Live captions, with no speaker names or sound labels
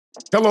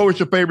Hello, it's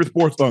your favorite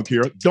sports Unc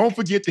here. Don't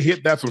forget to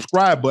hit that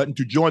subscribe button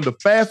to join the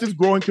fastest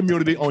growing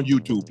community on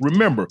YouTube.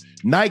 Remember,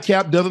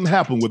 Nightcap doesn't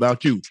happen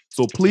without you.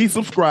 So please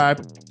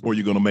subscribe or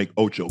you're going to make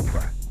Ocho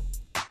cry.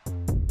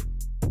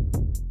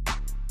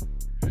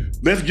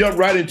 Let's jump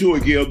right into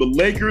it, Gil. The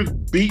Lakers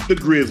beat the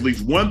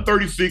Grizzlies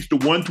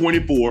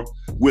 136-124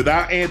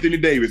 without Anthony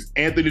Davis.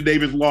 Anthony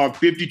Davis logged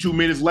 52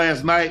 minutes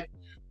last night,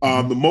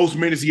 the most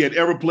minutes he had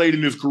ever played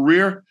in his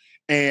career,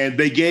 and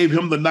they gave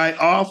him the night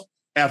off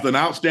after an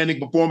outstanding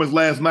performance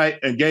last night,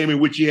 a game in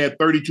which he had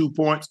 32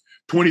 points,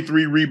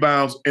 23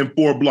 rebounds, and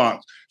 4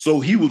 blocks. So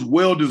he was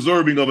well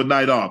deserving of a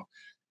night off.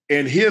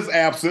 In his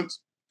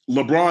absence,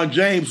 LeBron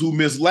James, who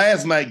missed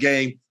last night's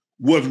game,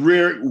 was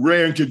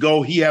raring to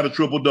go. He had a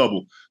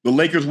triple-double. The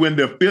Lakers win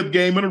their 5th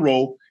game in a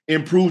row,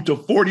 improved to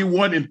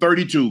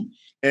 41-32.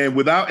 And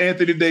without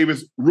Anthony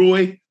Davis,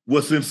 Rui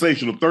was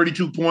sensational.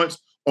 32 points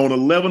on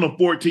 11 of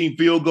 14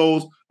 field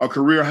goals, a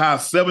career-high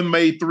 7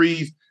 made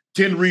threes,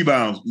 10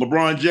 rebounds.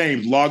 LeBron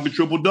James logged the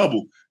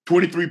triple-double,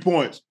 23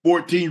 points,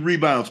 14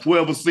 rebounds,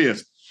 12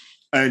 assists,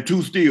 and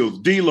 2 steals.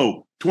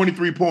 D'Lo,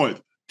 23 points.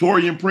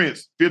 Taurean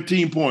Prince,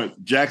 15 points.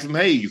 Jackson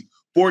Hayes,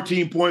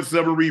 14 points,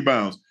 7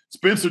 rebounds.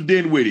 Spencer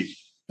Dinwiddie,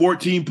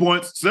 14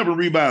 points, 7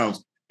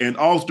 rebounds. And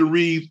Austin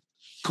Reeves,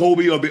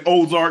 Kobe of the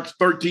Ozarks,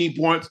 13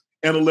 points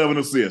and 11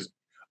 assists.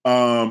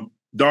 Darvin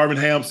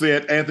Ham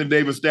said Anthony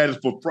Davis' status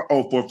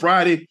for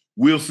Friday.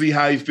 We'll see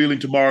how he's feeling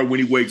tomorrow when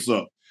he wakes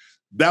up.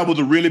 That was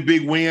a really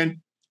big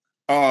win.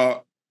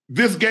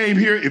 This game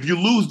here, if you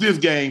lose this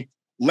game,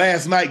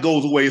 last night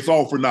goes away. It's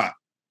all for naught.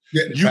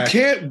 Yeah, you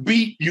can't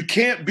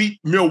beat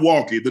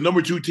Milwaukee, the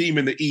number 2 team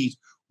in the East,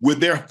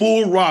 with their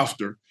full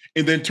roster,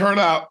 and then turn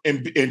around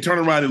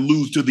and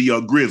lose to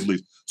the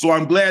Grizzlies. So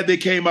I'm glad they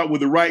came out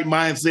with the right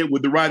mindset,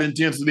 with the right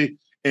intensity,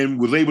 and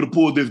was able to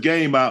pull this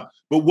game out.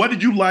 But what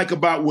did you like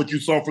about what you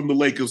saw from the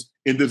Lakers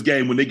in this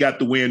game when they got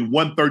the win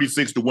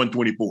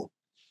 136-124?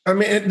 I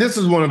mean, this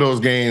is one of those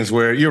games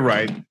where you're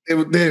right.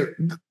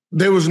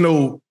 There was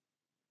no.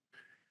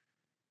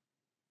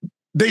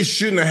 They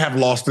shouldn't have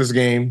lost this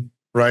game,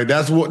 right?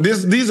 That's what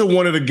these are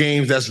one of the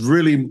games that's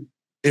really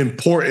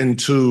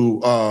important to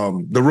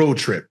the road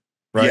trip,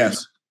 right?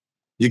 Yes.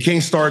 You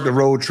can't start the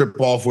road trip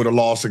off with a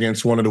loss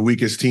against one of the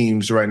weakest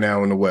teams right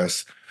now in the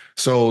West.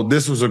 So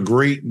this was a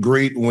great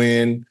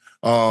win.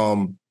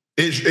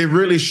 It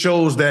really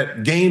shows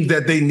that games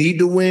that they need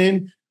to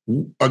win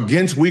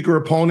against weaker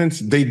opponents,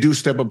 they do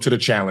step up to the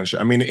challenge.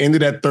 I mean, the end of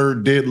that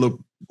third did look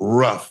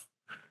rough.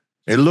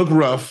 It looked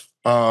rough.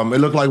 It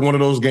looked like one of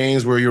those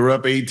games where you're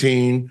up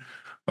 18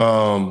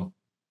 and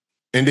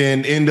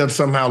then end up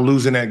somehow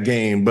losing that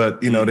game.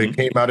 But, you know, they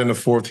came out in the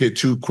fourth, hit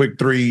 2 quick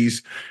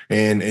threes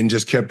and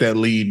just kept that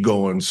lead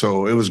going.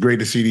 So it was great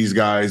to see these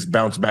guys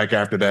bounce back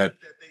after that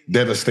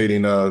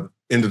devastating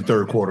in the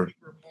third quarter.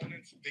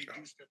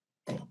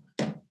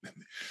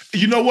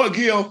 You know what,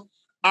 Gil?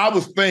 I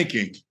was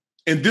thinking,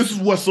 and this is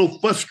what's so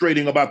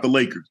frustrating about the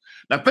Lakers.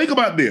 Now, think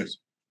about this.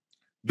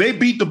 They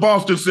beat the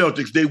Boston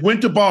Celtics. They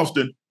went to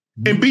Boston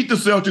and beat the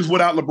Celtics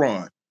without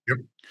LeBron. Yep.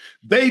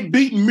 They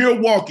beat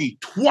Milwaukee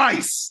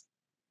twice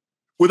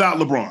without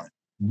LeBron.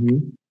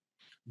 Mm-hmm.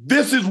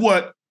 This is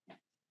what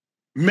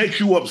makes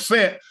you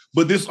upset,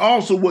 but this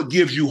also what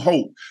gives you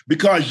hope,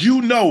 because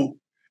you know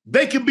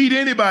they can beat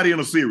anybody in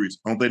a series.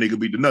 I don't think they can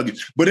beat the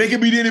Nuggets, but they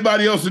can beat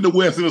anybody else in the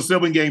West in a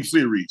 7-game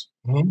series.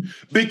 Mm-hmm.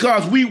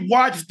 Because we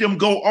watched them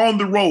go on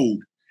the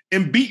road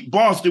and beat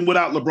Boston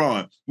without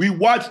LeBron. We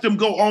watched them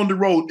go on the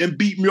road and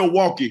beat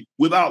Milwaukee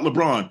without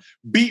LeBron.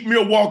 Beat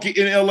Milwaukee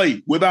in LA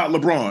without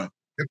LeBron.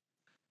 Yep.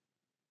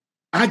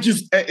 I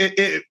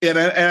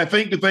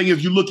think the thing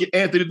is, you look at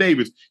Anthony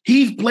Davis.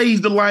 He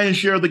plays the lion's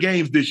share of the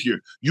games this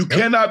year.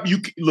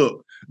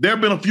 Look, there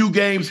have been a few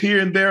games here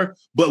and there,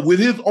 but with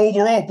his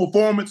overall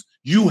performance,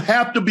 you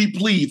have to be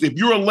pleased. If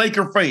you're a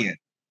Laker fan,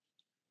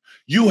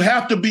 you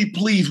have to be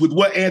pleased with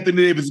what Anthony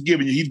Davis is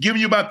giving you. He's giving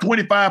you about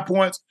 25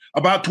 points,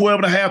 about 12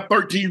 and a half,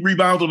 13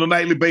 rebounds on a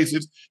nightly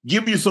basis,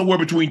 giving you somewhere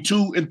between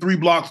 2 and 3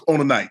 blocks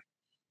on a night.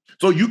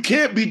 So you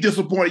can't be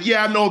disappointed.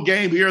 Yeah, I know a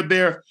game here or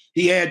there,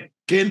 he had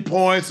 10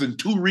 points and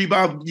 2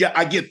 rebounds. Yeah,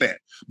 I get that.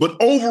 But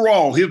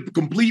overall, his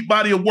complete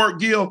body of work,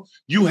 Gil,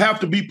 you have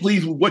to be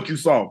pleased with what you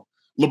saw.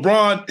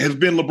 LeBron has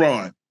been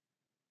LeBron.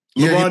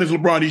 LeBron is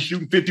LeBron. He's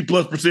shooting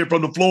 50+%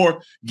 from the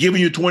floor, giving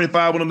you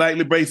 25 on a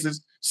nightly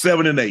basis,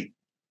 7 and 8.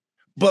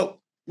 But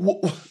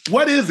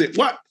what is it?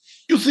 What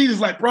you see this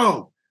like,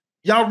 bro,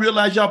 y'all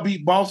realize y'all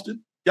beat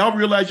Boston? Y'all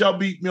realize y'all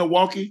beat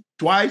Milwaukee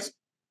twice?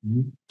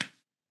 Mm-hmm.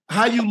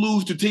 How you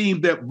lose to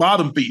teams that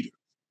bottom feeder?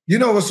 You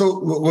know, so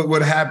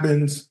what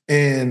happens,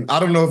 and I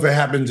don't know if it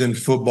happens in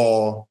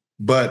football,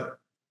 but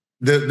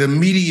the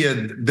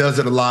media does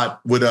it a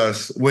lot with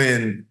us.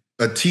 When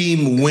a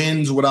team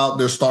wins without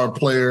their star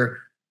player,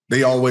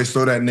 they always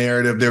throw that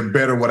narrative, they're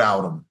better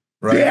without them,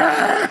 right?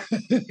 Yeah.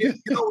 You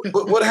know,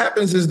 what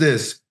happens is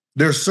this.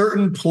 There's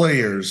certain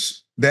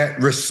players that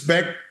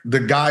respect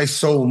the guy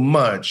so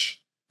much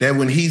that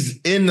when he's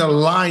in the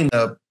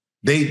lineup,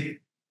 they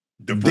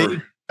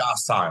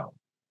docile,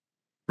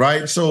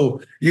 right?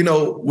 So, you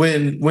know,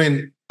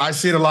 when I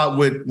see it a lot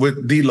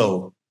with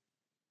D'Lo.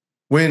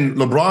 When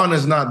LeBron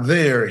is not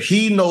there,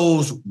 he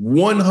knows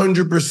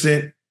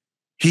 100%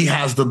 he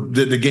has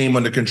the game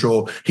under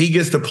control. He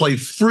gets to play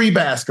free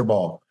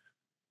basketball.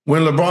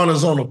 When LeBron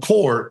is on the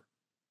court,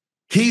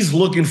 he's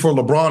looking for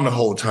LeBron the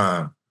whole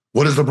time.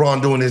 What is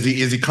LeBron doing? Is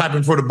he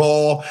clapping for the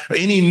ball?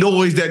 Any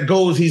noise that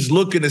goes, he's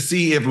looking to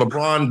see if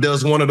LeBron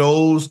does one of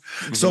those.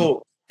 Mm-hmm.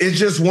 So it's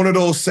just one of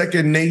those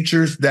second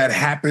natures that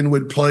happen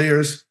with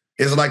players.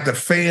 It's like the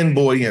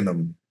fanboy in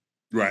them.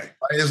 Right.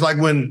 It's like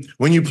when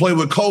you play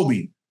with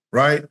Kobe,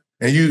 right?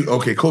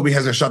 And Kobe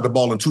hasn't shot the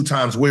ball in 2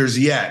 times. Where's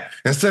he at?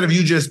 Instead of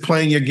you just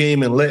playing your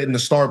game and letting the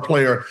star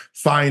player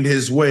find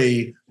his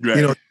way,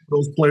 right.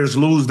 Those players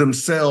lose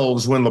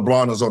themselves when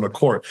LeBron is on the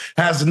court.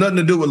 Has nothing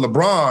to do with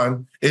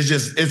LeBron. It's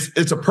just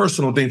it's a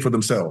personal thing for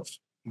themselves.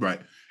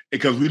 Right.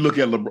 Because we look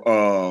at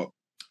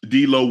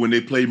D'Lo when they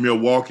play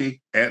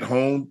Milwaukee at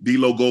home.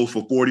 D'Lo goes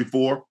for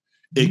 44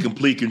 in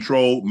complete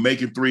control,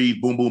 making threes,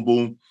 boom, boom,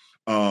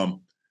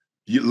 boom.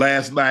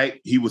 Last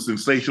night, he was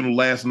sensational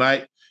last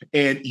night.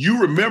 And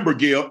you remember,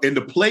 Gil, in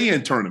the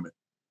play-in tournament,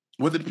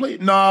 was it play?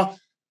 No,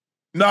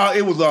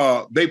 it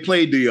was they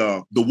played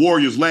the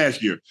Warriors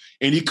last year.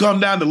 And he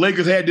come down, the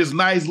Lakers had this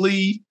nice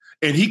lead,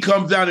 and he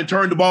comes down and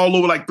turned the ball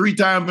over like 3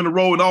 times in a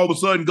row, and all of a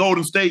sudden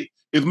Golden State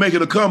is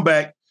making a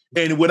comeback.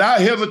 And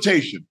without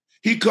hesitation,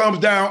 he comes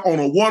down on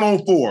a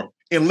 1-on-4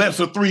 and lets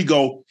a 3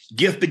 go,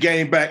 gets the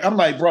game back. I'm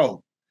like,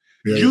 bro,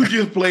 you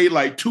just played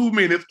like 2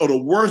 minutes of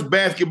the worst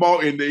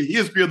basketball in the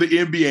history of the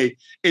NBA,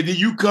 and then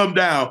you come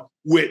down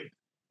with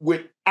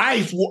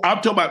ice, I'm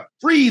talking about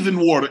freezing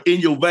water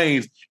in your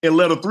veins, and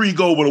let a 3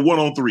 go with a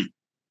 1-on-3.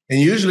 And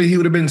usually he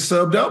would have been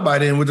subbed out by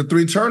then with the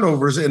 3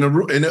 turnovers, and it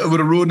would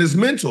have ruined his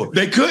mental.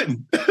 They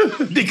couldn't.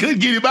 They couldn't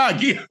get him out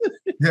again.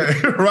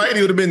 Yeah, right?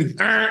 He would have been,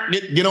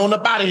 get on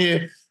up out of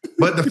here.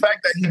 But the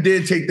fact that he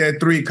did take that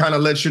 3 kind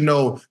of lets you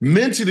know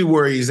mentally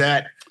where he's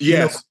at.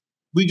 Yes.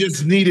 We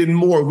just needed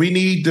more. We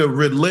need the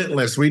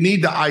relentless. We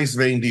need the ice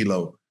vein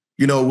D'Lo,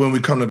 when we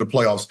come to the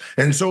playoffs.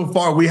 And so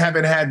far, we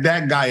haven't had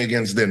that guy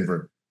against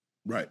Denver.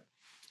 Right.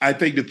 I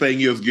think the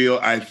thing is, Gil,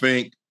 I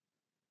think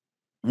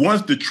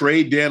once the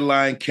trade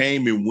deadline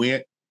came and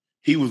went,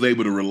 he was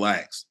able to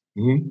relax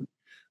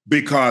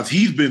because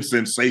he's been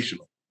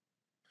sensational.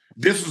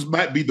 This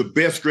might be the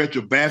best stretch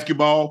of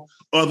basketball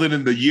other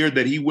than the year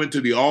that he went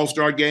to the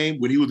All-Star game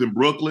when he was in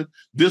Brooklyn.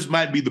 This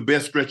might be the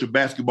best stretch of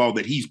basketball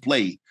that he's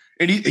played.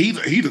 And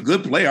he's a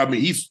good player. I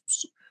mean,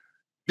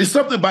 there's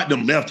something about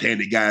them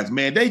left-handed guys,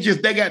 man. They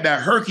got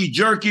that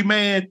herky-jerky,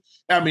 man.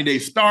 I mean, they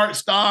start,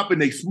 stop,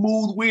 and they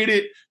smooth with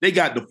it. They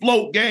got the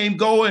float game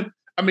going.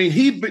 I mean,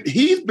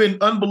 he's been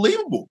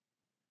unbelievable.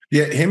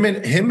 Yeah, him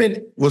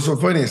and what's so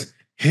funny is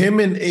him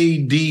and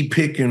AD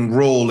pick and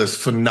roll is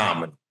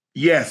phenomenal.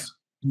 Yes.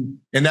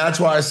 And that's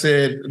why I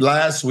said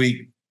last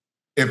week,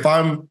 if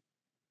I'm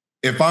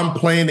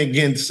playing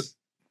against,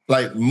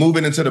 like,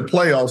 moving into the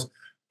playoffs,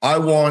 I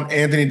want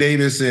Anthony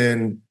Davis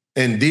and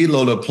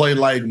D'Lo to play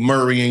like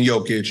Murray and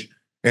Jokic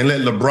and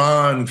let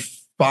LeBron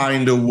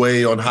find a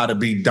way on how to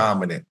be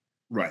dominant.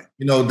 Right.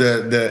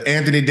 The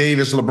Anthony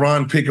Davis,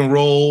 LeBron pick and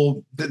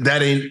roll,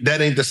 that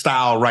ain't the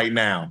style right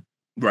now.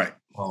 Right.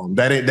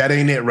 That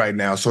ain't it right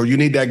now. So you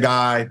need that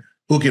guy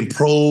who can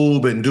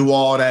probe and do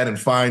all that and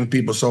find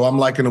people. So I'm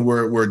liking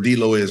where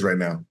D'Lo is right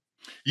now.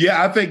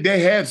 Yeah, I think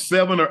they had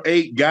 7 or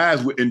 8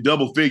 guys in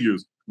double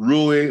figures.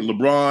 Rui,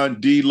 LeBron,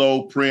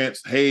 D'Lo,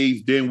 Prince,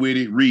 Hayes,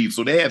 Dinwiddie, Reeves.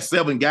 So they had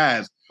 7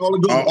 guys.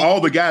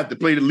 All the guys that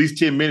played at least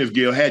 10 minutes,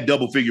 Gil, had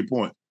double-figure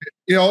points.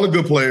 Yeah, all the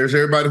good players.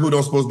 Everybody who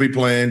don't supposed to be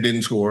playing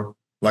didn't score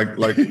like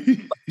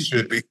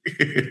should be.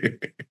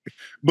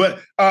 But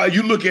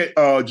you look at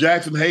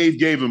Jackson Hayes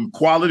gave him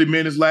quality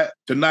minutes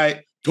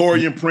tonight.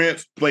 Taurean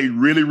Prince played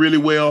really, really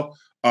well.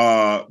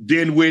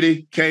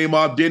 Dinwiddie came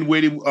up.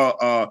 Dinwiddie,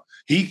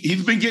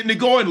 he's been getting it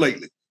going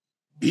lately.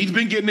 He's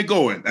been getting it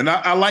going, and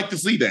I like to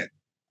see that.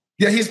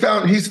 Yeah, he's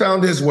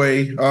found his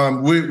way.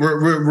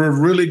 We're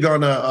really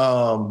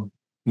gonna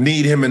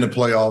need him in the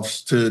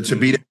playoffs to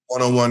be that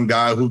one-on-one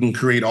guy who can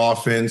create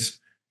offense.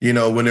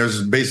 When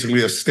there's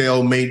basically a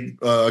stalemate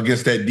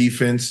against that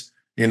defense.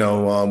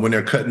 When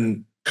they're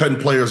cutting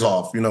players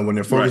off. When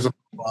they're focusing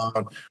on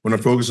LeBron, when they're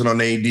focusing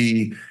on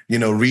AD.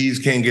 Reeves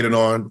can't get it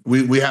on.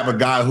 We have a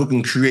guy who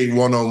can create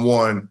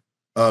one-on-one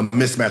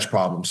mismatch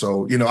problems.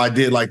 So I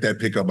did like that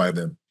pickup by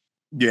them.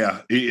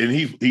 Yeah, and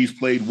he's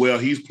played well.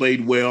 He's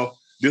played well.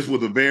 This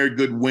was a very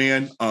good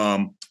win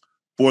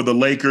for the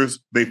Lakers.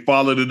 They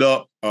followed it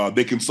up.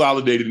 They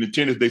consolidated in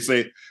tennis. They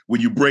say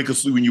when you break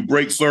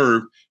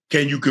serve,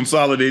 can you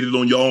consolidate it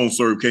on your own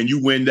serve? Can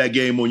you win that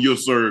game on your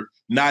serve?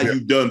 Now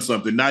you've done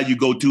something. Now you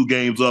go 2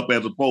 games up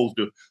as opposed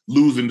to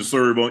losing the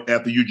serve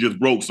after you just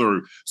broke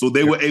serve. So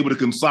they were able to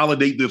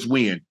consolidate this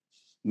win,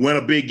 win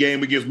a big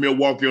game against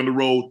Milwaukee on the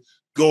road,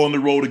 go on the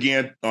road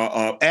again.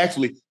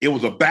 Actually, it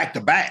was a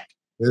back-to-back.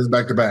 It is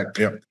back-to-back,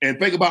 yeah. And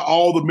think about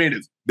all the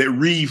minutes that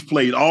Reeves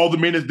played, all the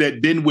minutes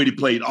that Dinwiddie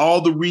played,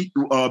 all the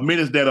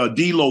minutes that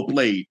D'Lo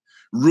played,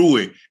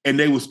 Rui, and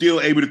they were still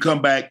able to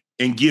come back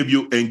and give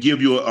you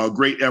a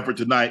great effort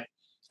tonight.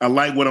 I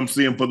like what I'm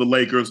seeing for the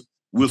Lakers.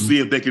 We'll see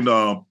if they can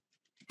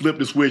flip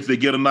the switch. They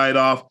get a night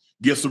off,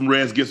 get some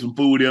rest, get some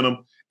food in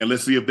them, and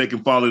let's see if they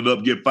can follow it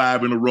up, get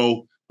 5 in a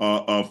row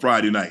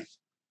Friday night.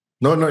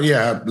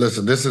 Yeah.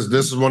 Listen, this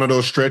is one of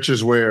those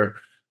stretches where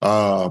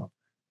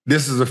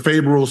this is a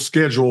favorable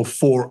schedule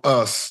for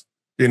us,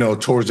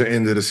 towards the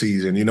end of the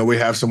season. We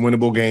have some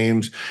winnable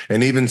games,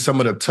 and even some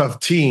of the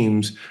tough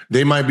teams,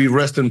 they might be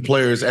resting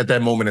players at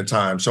that moment in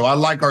time. So I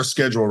like our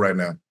schedule right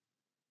now.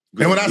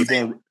 And when I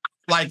say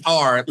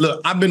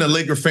look, I've been a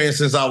Laker fan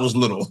since I was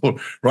little,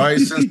 right?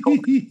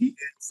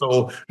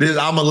 So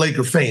I'm a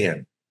Laker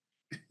fan.